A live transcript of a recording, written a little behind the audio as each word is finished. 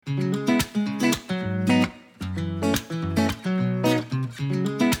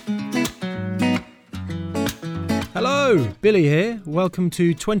Hello, Billy here. Welcome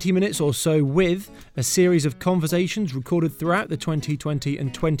to 20 Minutes or So With, a series of conversations recorded throughout the 2020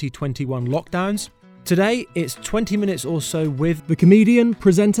 and 2021 lockdowns. Today, it's 20 Minutes or So with the comedian,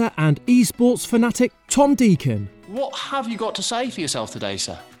 presenter and esports fanatic Tom Deacon. What have you got to say for yourself today,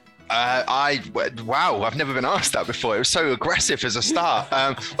 sir? Wow, I've never been asked that before. It was so aggressive as a start.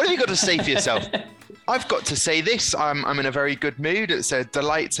 What have you got to say for yourself? I've got to say this. I'm in a very good mood. It's a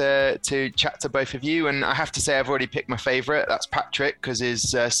delight to chat to both of you. And I have to say I've already picked my favourite. That's Patrick, because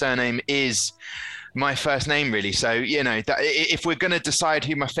his surname is my first name, really. So, you know, that, if we're going to decide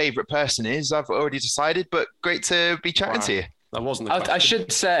who my favourite person is, I've already decided. But great to be chatting to you. That wasn't the question.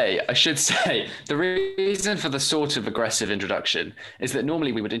 I should say, the reason for the sort of aggressive introduction is that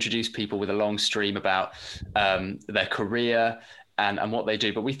normally we would introduce people with a long stream about their career and what they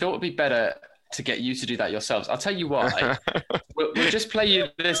do. But we thought it'd be better to get you to do that yourselves. I'll tell you why. we'll just play you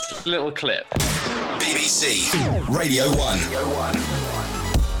this little clip. BBC Radio 1.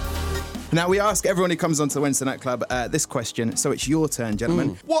 Now, we ask everyone who comes onto the Wednesday Night Club this question, so it's your turn,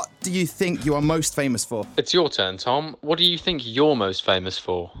 gentlemen. What do you think you are most famous for? It's your turn, Tom. What do you think you're most famous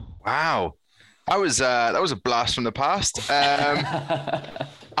for? Wow. That was a blast from the past. I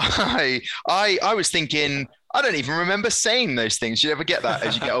was thinking, I don't even remember saying those things. You never get that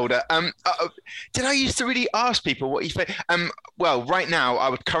as you get older. Did I used to really ask people what you think? Well, right now, I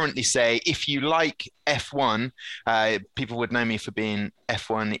would currently say if you like F1, people would know me for being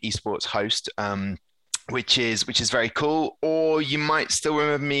F1 esports host, which is very cool. Or you might still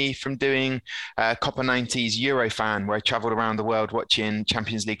remember me from doing Copa 90's Eurofan, where I travelled around the world watching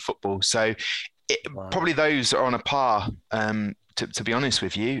Champions League football. So probably those are on a par. To be honest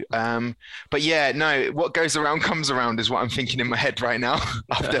with you. But yeah, no, what goes around comes around is what I'm thinking in my head right now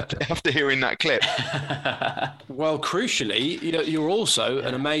after hearing that clip. Well, crucially, you're also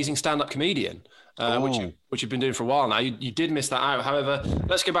an amazing stand-up comedian, which you've been doing for a while now. You did miss that out. However,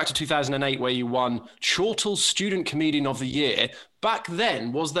 let's go back to 2008 where you won Chortle Student Comedian of the Year. Back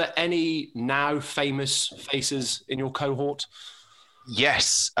then, was there any now famous faces in your cohort?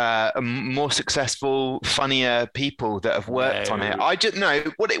 Yes, more successful, funnier people that have worked on it. I just know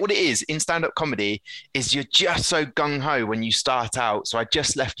what it is in stand-up comedy is you're just so gung-ho when you start out. So I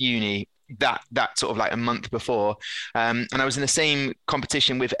just left uni that sort of like a month before, and I was in the same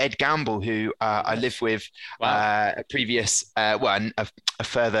competition with Ed Gamble, who I lived with a previous a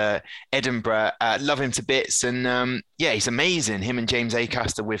further Edinburgh. Love him to bits, and yeah, he's amazing. Him and James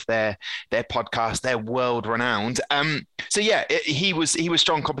Acaster with their podcast, they're world renowned. So yeah, he was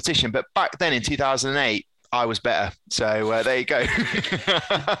strong competition, but back then in 2008 I was better. So there you go.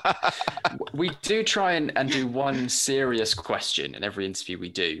 We do try and do one serious question in every interview we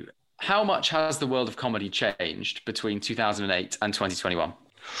do. How much has the world of comedy changed between 2008 and 2021?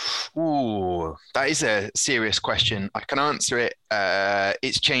 Ooh, that is a serious question. I can answer it.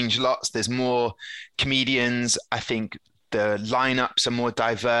 It's changed lots. There's more comedians. I think the lineups are more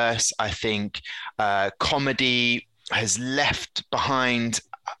diverse. I think comedy has left behind,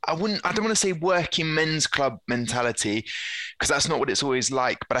 I don't want to say working men's club mentality, because that's not what it's always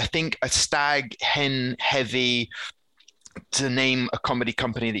like. But I think a stag hen heavy, to name a comedy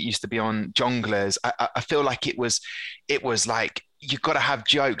company that used to be on Jongleurs, I feel like it was like you've got to have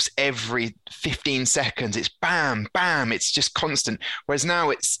jokes every 15 seconds. It's bam, bam. It's just constant. Whereas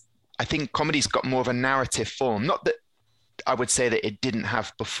now I think comedy's got more of a narrative form. Not that I would say that it didn't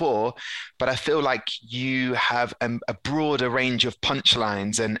have before, but I feel like you have a broader range of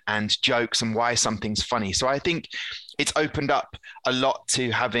punchlines and jokes and why something's funny. So I think it's opened up a lot to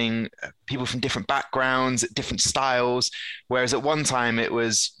having people from different backgrounds, different styles. Whereas at one time it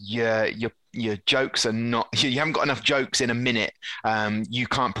was your jokes are not, you haven't got enough jokes in a minute. You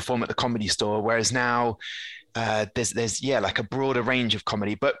can't perform at the Comedy Store. Whereas now there's like a broader range of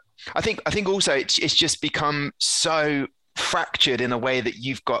comedy. But I think also it's just become so fractured in a way that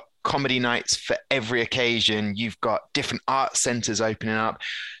you've got comedy nights for every occasion. You've got different art centers opening up.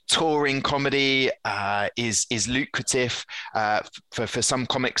 Touring comedy is lucrative for some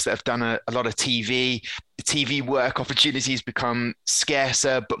comics that have done a lot of TV. The TV work opportunities become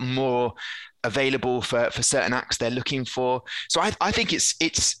scarcer but more available for certain acts they're looking for. So I think it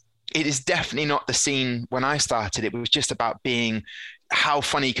is definitely not the scene when I started. It was just about being, how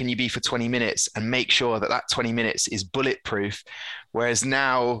funny can you be for 20 minutes and make sure that 20 minutes is bulletproof. Whereas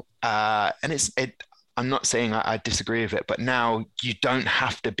now, I'm not saying I disagree with it, but now you don't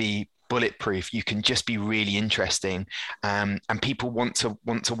have to be bulletproof. You can just be really interesting, and people want to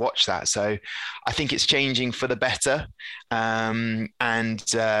watch that. So I think it's changing for the better. And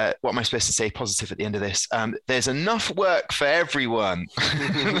what am I supposed to say positive at the end of this? There's enough work for everyone.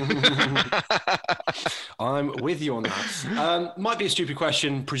 I'm with you on that. Might be a stupid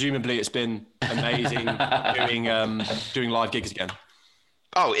question. Presumably it's been amazing doing live gigs again.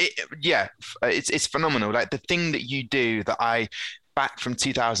 Oh, it's phenomenal. Like the thing that you do that back from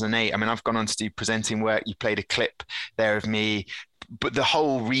 2008, I mean, I've gone on to do presenting work. You played a clip there of me. But the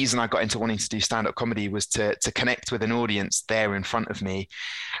whole reason I got into wanting to do stand-up comedy was to connect with an audience there in front of me.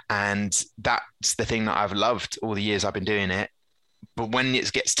 And that's the thing that I've loved all the years I've been doing it. But when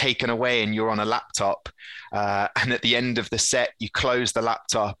it gets taken away and you're on a laptop, and at the end of the set, you close the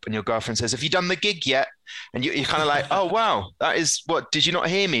laptop and your girlfriend says, "Have you done the gig yet?" And you're kind of like, "Oh, wow, that is what, did you not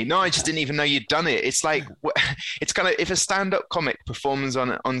hear me?" "No, I just didn't even know you'd done it." It's like, it's kind of, if a stand-up comic performs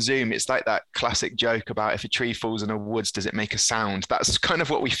on Zoom, it's like that classic joke about if a tree falls in a woods, does it make a sound? That's kind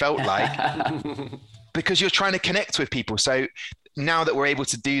of what we felt like because you're trying to connect with people. So now that we're able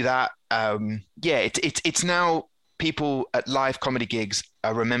to do that, it's now, people at live comedy gigs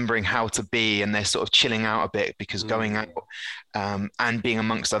are remembering how to be, and they're sort of chilling out a bit because going out and being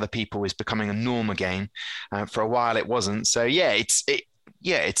amongst other people is becoming a norm again. For a while it wasn't. So I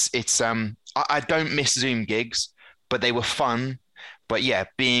don't miss Zoom gigs, but they were fun. But yeah,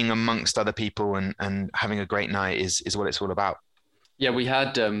 being amongst other people and having a great night is what it's all about. Yeah, we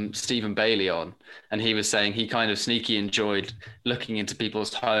had Stephen Bailey on, and he was saying he kind of sneaky enjoyed looking into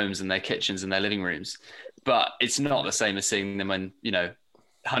people's homes and their kitchens and their living rooms. But it's not the same as seeing them when,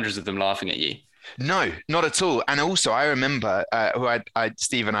 hundreds of them laughing at you. No, not at all. And also, I remember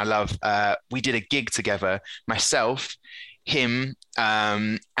Stephen, I love, we did a gig together, myself, him,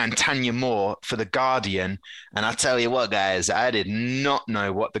 and Tanya Moore for The Guardian. And I tell you what, guys, I did not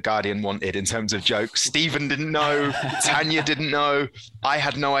know what The Guardian wanted in terms of jokes. Stephen didn't know, Tanya didn't know, I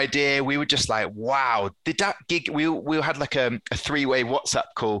had no idea. We were just like, wow, did that gig, we had like a three-way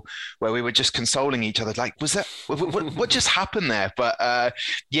WhatsApp call where we were just consoling each other. Like, was that, what just happened there? But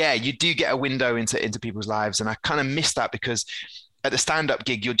you do get a window into people's lives. And I kind of miss that because at the stand-up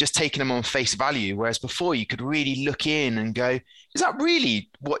gig, you're just taking them on face value. Whereas before you could really look in and go, is that really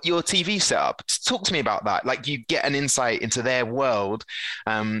what your TV set up? Talk to me about that. Like, you get an insight into their world.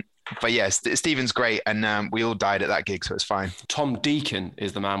 But yes, Stephen's great. And we all died at that gig, so it's fine. Tom Deacon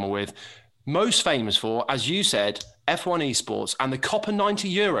is the man we're with. Most famous for, as you said, F1 Esports and the Copper 90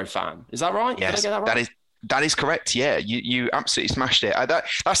 Euro fan. Is that right? Yes, did I get that right? That is correct. Yeah, you absolutely smashed it.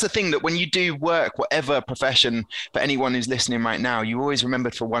 That's the thing, that when you do work, whatever profession, for anyone who's listening right now, you always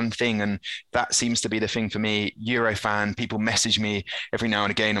remembered for one thing, and that seems to be the thing for me. Eurofan. People message me every now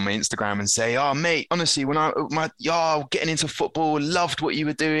and again on my Instagram and say, "Oh, mate, honestly, when getting into football, loved what you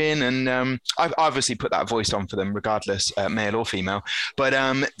were doing," and I've obviously put that voice on for them, regardless, male or female. But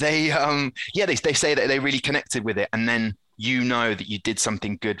they say that they really connected with it, and then you know that you did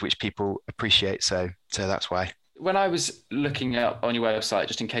something good which people appreciate. So that's why. When I was looking up on your website,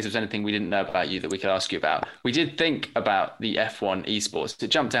 just in case there was anything we didn't know about you that we could ask you about, we did think about the F1 Esports. It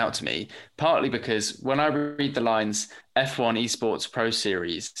jumped out to me, partly because when I read the lines F1 Esports Pro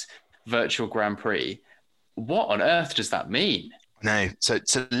Series Virtual Grand Prix, what on earth does that mean? No, so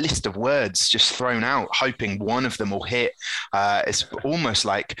it's a list of words just thrown out, hoping one of them will hit. It's almost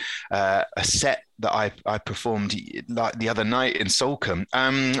like a set that I performed like the other night in Salcombe,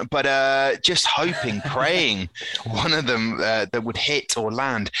 but just hoping, praying one of them that would hit or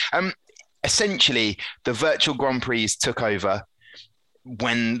land. Essentially, the virtual Grand Prix took over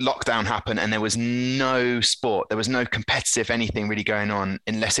when lockdown happened and there was no sport, there was no competitive anything really going on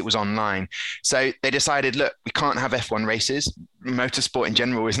unless it was online. So they decided, look, we can't have F1 races. Motorsport in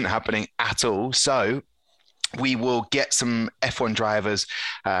general isn't happening at all. So we will get some F1 drivers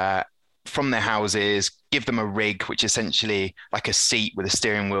from their houses, give them a rig, which is essentially like a seat with a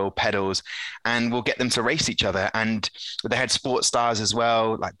steering wheel, pedals, and we'll get them to race each other. And they had sports stars as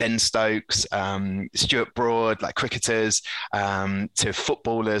well, like Ben Stokes, Stuart Broad, like cricketers, to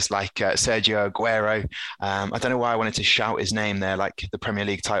footballers like Sergio Aguero. I don't know why I wanted to shout his name there, like the Premier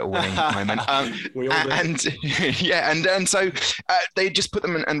League title winning moment. And so they just put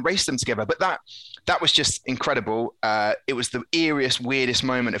them and raced them together. But that was just incredible. It was the eeriest, weirdest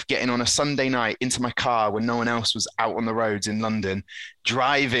moment of getting on a Sunday night into my car when no one else was out on the roads in London,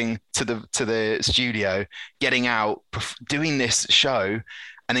 driving to the studio, getting out, doing this show,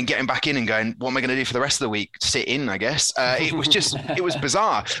 and then getting back in and going, what am I going to do for the rest of the week? Sit in, I guess. It was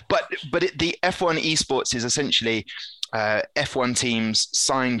bizarre. But the F1 Esports is essentially F1 teams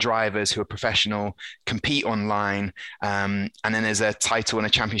sign drivers who are professional, compete online, and then there's a title and a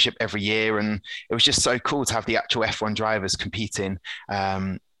championship every year. And it was just so cool to have the actual F1 drivers competing.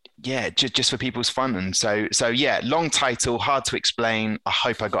 Just for people's fun. And so yeah, long title, hard to explain. I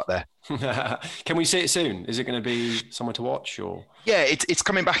hope I got there. Can we see it soon? Is it going to be somewhere to watch, or? Yeah, it's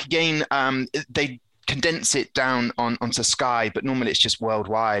coming back again. They condense it down onto Sky, but normally it's just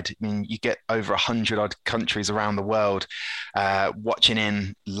worldwide. I mean, you get over 100 odd countries around the world watching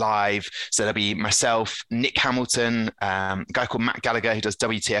in live. So there'll be myself, Nick Hamilton, a guy called Matt Gallagher who does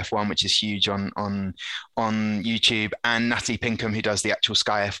WTF1, which is huge on YouTube, and Natalie Pinkham who does the actual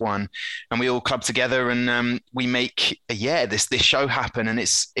Sky F1, and we all club together and we make this show happen. And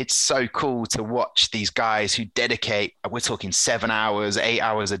it's so cool to watch these guys who dedicate, we're talking 7 hours, 8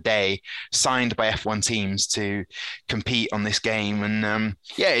 hours a day, signed by F1 teams to compete on this game. And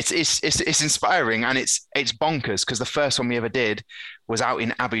it's inspiring, and it's bonkers because the first one we ever did was out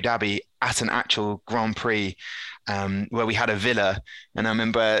in Abu Dhabi at an actual Grand Prix, where we had a villa. And I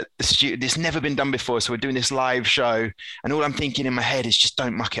remember this never been done before, so we're doing this live show, and all I'm thinking in my head is just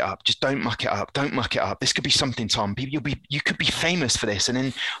don't muck it up, don't muck it up. This could be something, Tom. You could be famous for this. And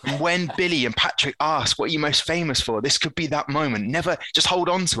then when Billy and Patrick asked, what are you most famous for, this could be that moment. Never, just hold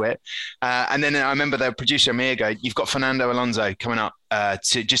on to it. And then I remember the producer Amir go, you've got Fernando Alonso coming up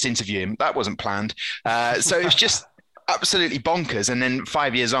to just interview him. That wasn't planned. So it was just absolutely bonkers. And then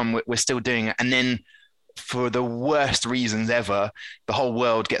 5 years on, we're still doing it. And then for the worst reasons ever, the whole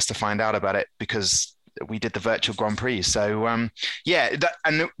world gets to find out about it because we did the virtual Grand Prix. So and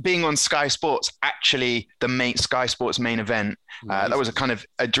being on Sky Sports, actually the main Sky Sports main event, that was a kind of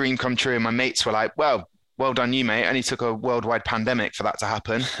a dream come true. And my mates were like, well done you, mate. Only took a worldwide pandemic for that to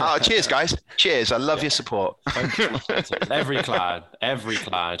happen. Cheers, guys. Cheers. I love your support. Every cloud.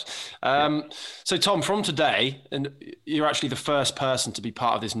 So Tom, from today, and you're actually the first person to be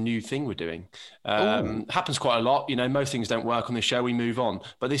part of this new thing we're doing. Happens quite a lot. Most things don't work on this show. We move on.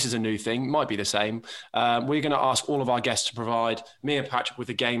 But this is a new thing. Might be the same. We're going to ask all of our guests to provide me and Patrick with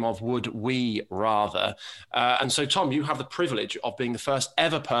a game of Would We Rather. And so, Tom, you have the privilege of being the first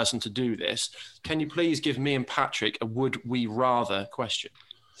ever person to do this. Can you please give me and Patrick a Would We Rather question?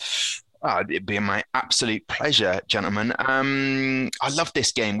 It'd be my absolute pleasure, gentlemen. I love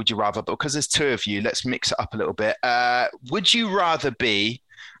this game, Would You Rather, but because there's two of you, let's mix it up a little bit. Would you rather be,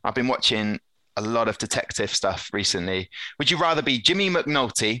 I've been watching a lot of detective stuff recently. Would you rather be Jimmy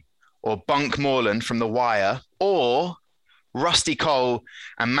McNulty or Bunk Moreland from The Wire, or Rusty Cole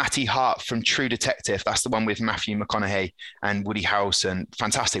and Matty Hart from True Detective? That's the one with Matthew McConaughey and Woody Harrelson.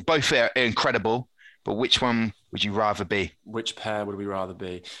 Fantastic. Both are incredible, but which one would you rather be? Which pair would we rather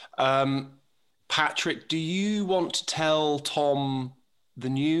be? Patrick, do you want to tell Tom the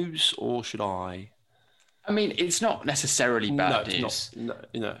news, or should I? I mean, it's not necessarily bad news.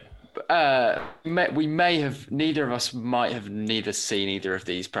 No. Neither of us might have seen either of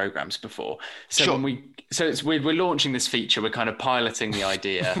these programs before. So sure. We're launching this feature. We're kind of piloting the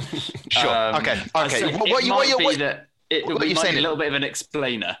idea. Sure. Okay. So it might be a little bit of an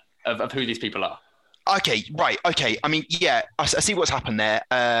explainer of who these people are. Okay, right. Okay. I mean, yeah, I see what's happened there.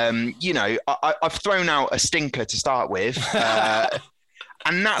 I've thrown out a stinker to start with,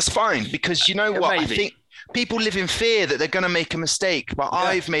 and that's fine because you know what? Maybe. I think people live in fear that they're going to make a mistake, but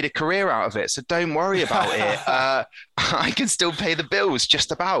I've made a career out of it, so don't worry about it. I can still pay the bills,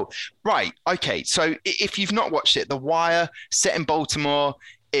 just about. Right. Okay. So if you've not watched it, The Wire, set in Baltimore,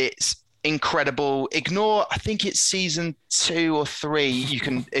 it's incredible. Ignore, I think it's season 2 or 3. You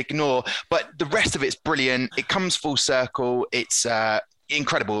can ignore, but the rest of it's brilliant. It comes full circle. It's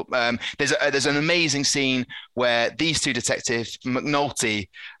incredible. There's an amazing scene where these two detectives, McNulty,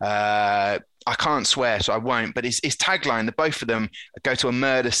 I can't swear, so I won't, but his tagline, the both of them go to a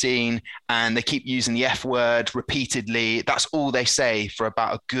murder scene and they keep using the F word repeatedly. That's all they say for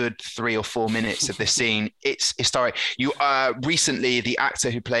about a good 3 or 4 minutes of this scene. It's historic. Recently, the actor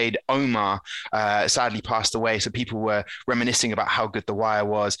who played Omar sadly passed away, so people were reminiscing about how good The Wire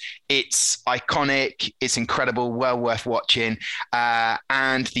was. It's iconic. It's incredible. Well worth watching.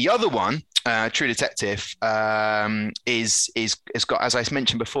 And the other one, True Detective, is got, as I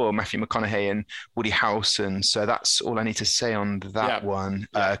mentioned before, Matthew McConaughey and Woody Harrelson. So that's all I need to say on that one,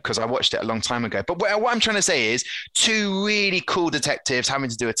 because I watched it a long time ago. But what I'm trying to say is 2 really cool detectives having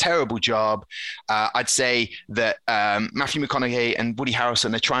to do a terrible job. I'd say that Matthew McConaughey and Woody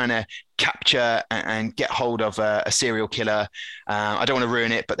Harrelson are trying to capture and get hold of a serial killer. I don't want to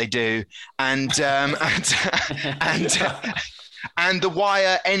ruin it, but they do. And The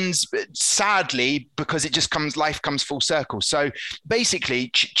Wire ends sadly because life comes full circle. So basically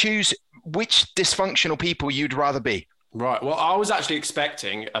choose which dysfunctional people you'd rather be. Right. Well, I was actually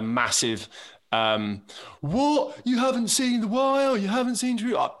expecting a massive, what? You haven't seen The Wire? You haven't seen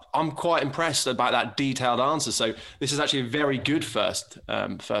True? I'm quite impressed about that detailed answer. So this is actually a very good first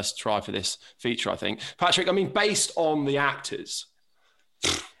try for this feature, I think. Patrick, I mean, based on the actors.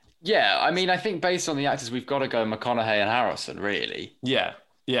 Yeah, I mean, I think based on the actors, we've got to go McConaughey and Harrelson, really. Yeah.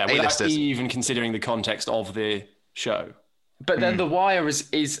 Without even considering the context of the show. But then The Wire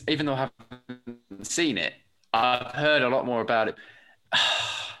is, even though I haven't seen it, I've heard a lot more about it.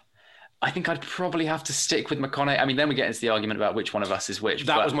 I think I'd probably have to stick with McConaughey. I mean, then we get into the argument about which one of us is which.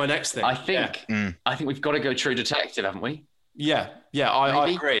 That was my next thing. I think we've got to go True Detective, haven't we? Yeah,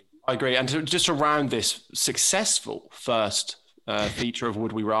 I agree. And just to round this successful first feature of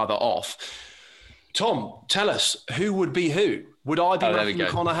Would We Rather off, Tom, tell us, who would be who? Would I be Matthew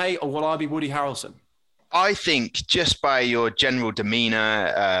McConaughey or would I be Woody Harrelson? I think just by your general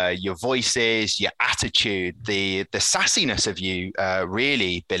demeanor, your voices, your attitude, the sassiness of you,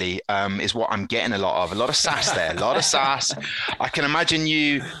 really, Billy, is what I'm getting a lot of. A lot of sass there, a lot of sass. I can imagine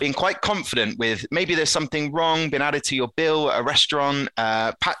you being quite confident with maybe there's something wrong been added to your bill at a restaurant.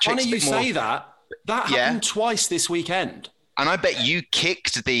 Patrick, funny you say that. That happened twice this weekend. And I bet you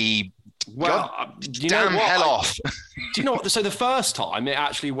kicked the damn hell off. Do you know what? So the first time it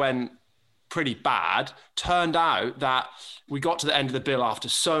actually went pretty bad. Turned out that we got to the end of the bill after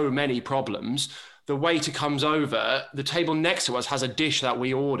so many problems. The waiter comes over, the table next to us has a dish that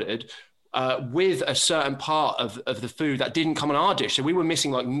we ordered with a certain part of the food that didn't come on our dish. So we were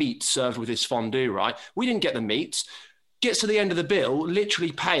missing like meat served with this fondue, right? We didn't get the meats. Gets to the end of the bill,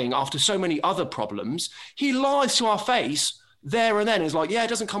 literally paying after so many other problems. He lies to our face there and then. Is like, yeah, it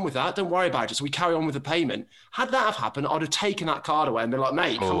doesn't come with that. Don't worry about it. So we carry on with the payment. Had that have happened, I'd have taken that card away and been like,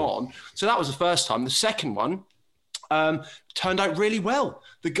 mate, come on. So that was the first time. The second one turned out really well.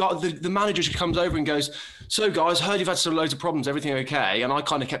 The manager just comes over and goes, so guys, heard you've had some loads of problems. Everything okay? And I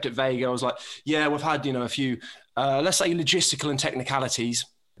kind of kept it vague. I was like, yeah, we've had, a few, let's say logistical and technicalities.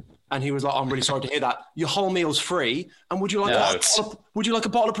 And he was like, I'm really sorry to hear that. Your whole meal's free. And would you like a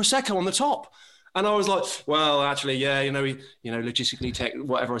bottle of Prosecco on the top? And I was like, well, actually, yeah, logistically,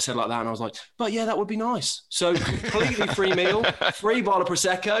 whatever I said like that. And I was like, but yeah, that would be nice. So completely free meal, free bottle of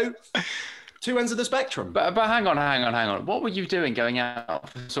Prosecco, two ends of the spectrum. But hang on. What were you doing going out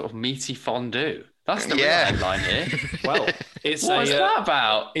for sort of meaty fondue? That's the real headline here. Well, what is that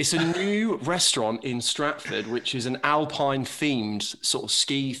about? It's a new restaurant in Stratford, which is an alpine-themed, sort of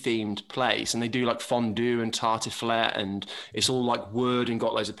ski-themed place. And they do like fondue and tartiflette, and it's all like wood and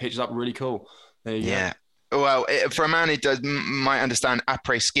got loads of pictures up. Really cool. There you go. Well, for a man who might understand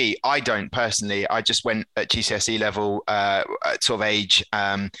après-ski, I don't personally. I just went at GCSE level at sort of age,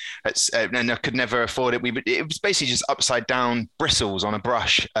 and I could never afford it. It was basically just upside down bristles on a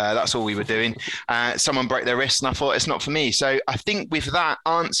brush. That's all we were doing. Someone broke their wrist, and I thought it's not for me. So I think with that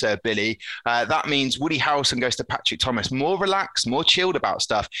answer, Billy, that means Woody Harrelson goes to Patrick Thomas. More relaxed, more chilled about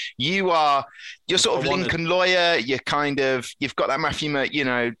stuff. You're sort of Lincoln lawyer. You've got that Matthew,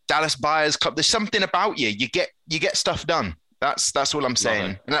 Dallas Buyers Club. There's something about you. You get stuff done. That's all I'm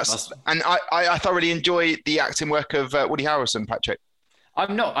saying. And I thoroughly enjoy the acting work of Woody Harrelson, Patrick.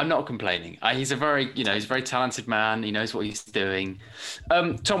 I'm not complaining. He's a very talented man. He knows what he's doing.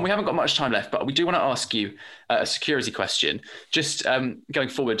 Tom, we haven't got much time left, but we do want to ask you a security question. Just going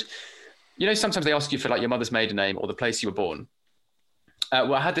forward, sometimes they ask you for like your mother's maiden name or the place you were born.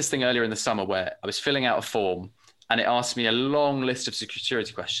 Well, I had this thing earlier in the summer where I was filling out a form and it asked me a long list of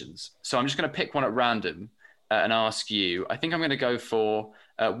security questions. So I'm just going to pick one at random and ask you. I think I'm going to go for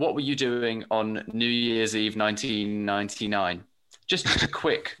what were you doing on New Year's Eve 1999? Just a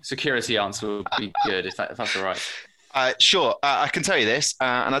quick security answer would be good if that's all right. Sure. I can tell you this,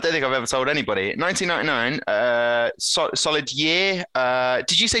 and I don't think I've ever told anybody. 1999, solid year.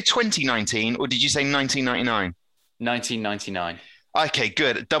 Did you say 2019 or did you say 1999? 1999. Okay,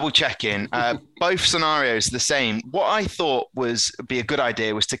 good. Double checking. Both scenarios the same. What I thought would be a good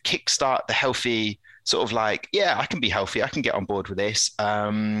idea was to kickstart the healthy sort of like, yeah, I can be healthy. I can get on board with this.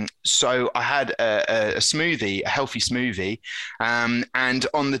 So I had a smoothie, a healthy smoothie. And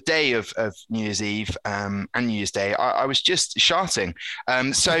on the day of New Year's Eve and New Year's Day, I was just sharting.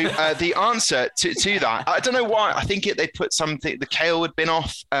 So the answer to that, I don't know why. I think they put something, the kale had been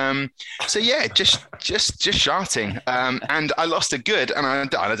off. So yeah, just sharting. And I lost a good, and I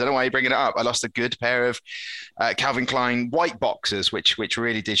don't know why you're bringing it up. I lost a good pair of Calvin Klein white boxers, which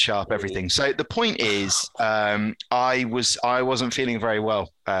really did sharp everything. So the point is, I wasn't feeling very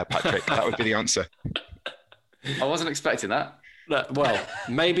well, Patrick. That would be the answer. I wasn't expecting that. Well,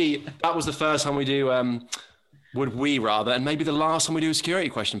 maybe that was the first time we do Would we rather? And maybe the last time we do a security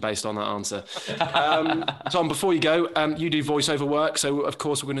question based on that answer. Tom, before you go, you do voiceover work. So, of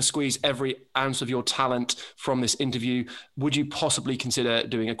course, we're going to squeeze every ounce of your talent from this interview. Would you possibly consider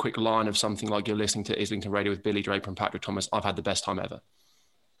doing a quick line of something like you're listening to Islington Radio with Billy Draper and Patrick Thomas? I've had the best time ever.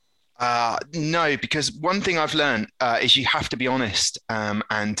 No, because one thing I've learned is you have to be honest.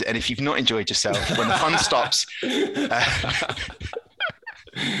 And if you've not enjoyed yourself, when the fun stops...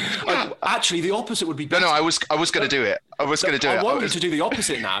 Actually, the opposite would be better. No, I was going to do it. I want you to do the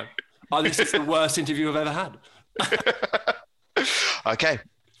opposite now. This is the worst interview I've ever had. Okay.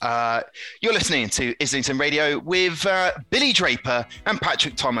 You're listening to Islington Radio with Billy Draper and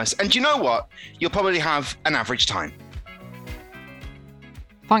Patrick Thomas. And you know what? You'll probably have an average time.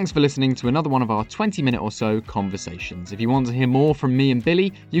 Thanks for listening to another one of our 20-minute or so conversations. If you want to hear more from me and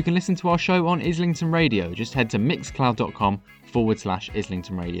Billy, you can listen to our show on Islington Radio. Just head to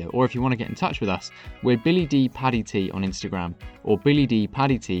mixcloud.com/Islington Radio. Or if you want to get in touch with us, we're Billy D Paddy T on Instagram or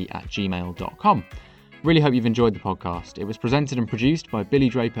billydpaddyt@gmail.com. Really hope you've enjoyed the podcast. It was presented and produced by Billy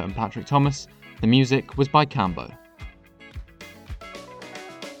Draper and Patrick Thomas. The music was by Cambo.